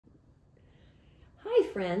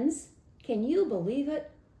friends, can you believe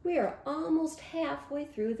it? We are almost halfway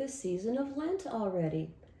through the season of Lent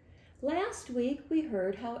already. Last week we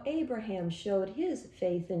heard how Abraham showed his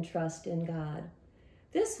faith and trust in God.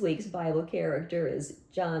 This week's Bible character is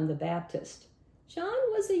John the Baptist. John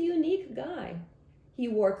was a unique guy. He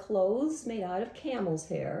wore clothes made out of camel's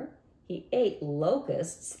hair. He ate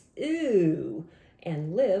locusts, ew,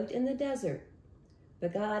 and lived in the desert.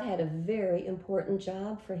 But God had a very important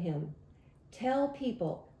job for him. Tell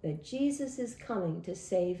people that Jesus is coming to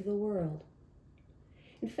save the world.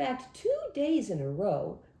 In fact, 2 days in a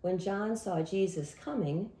row, when John saw Jesus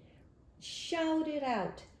coming, shouted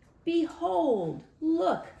out, "Behold,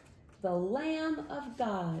 look, the Lamb of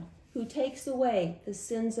God who takes away the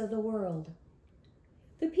sins of the world."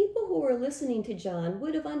 The people who were listening to John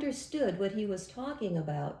would have understood what he was talking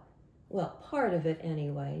about. Well, part of it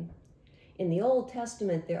anyway. In the Old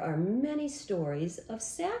Testament, there are many stories of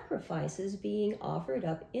sacrifices being offered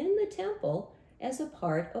up in the temple as a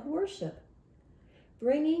part of worship.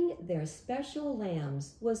 Bringing their special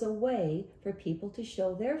lambs was a way for people to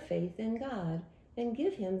show their faith in God and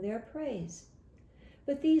give him their praise.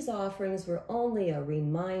 But these offerings were only a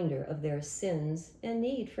reminder of their sins and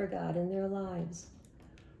need for God in their lives.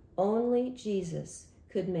 Only Jesus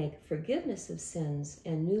could make forgiveness of sins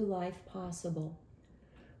and new life possible.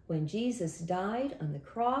 When Jesus died on the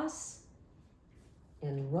cross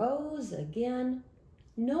and rose again,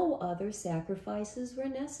 no other sacrifices were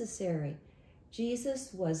necessary.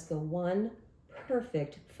 Jesus was the one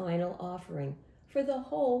perfect final offering for the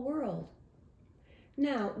whole world.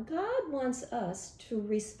 Now, God wants us to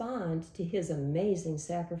respond to his amazing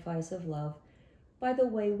sacrifice of love by the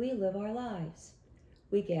way we live our lives.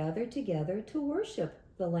 We gather together to worship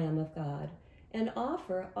the Lamb of God and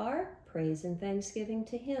offer our praise and thanksgiving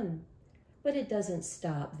to him. But it doesn't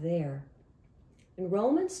stop there. In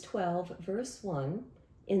Romans 12, verse 1,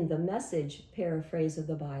 in the Message paraphrase of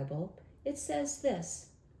the Bible, it says this: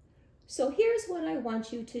 "So here's what I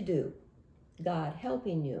want you to do, God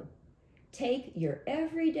helping you. Take your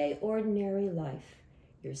everyday ordinary life,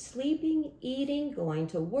 your sleeping, eating, going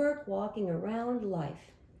to work, walking around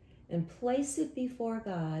life, and place it before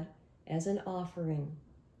God as an offering."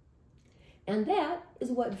 And that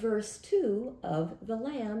is what verse 2 of the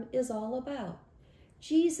Lamb is all about.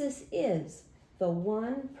 Jesus is the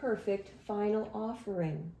one perfect final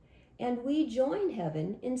offering, and we join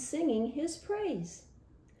heaven in singing his praise.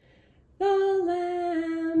 The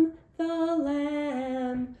Lamb,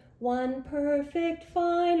 one perfect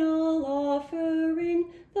final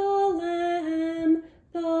offering, the Lamb,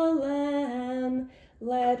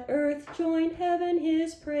 let earth join heaven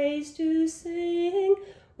his praise to sing.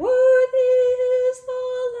 Worthy is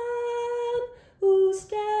the Lamb, whose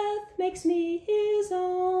death makes me his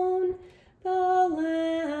own. The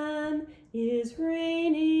Lamb is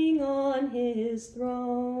reigning on his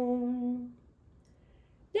throne.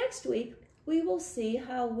 Next week, we will see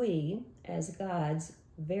how we, as God's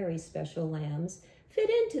very special lambs, fit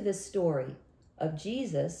into the story of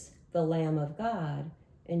Jesus, the Lamb of God,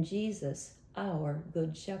 and Jesus, our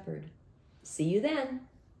Good Shepherd. See you then.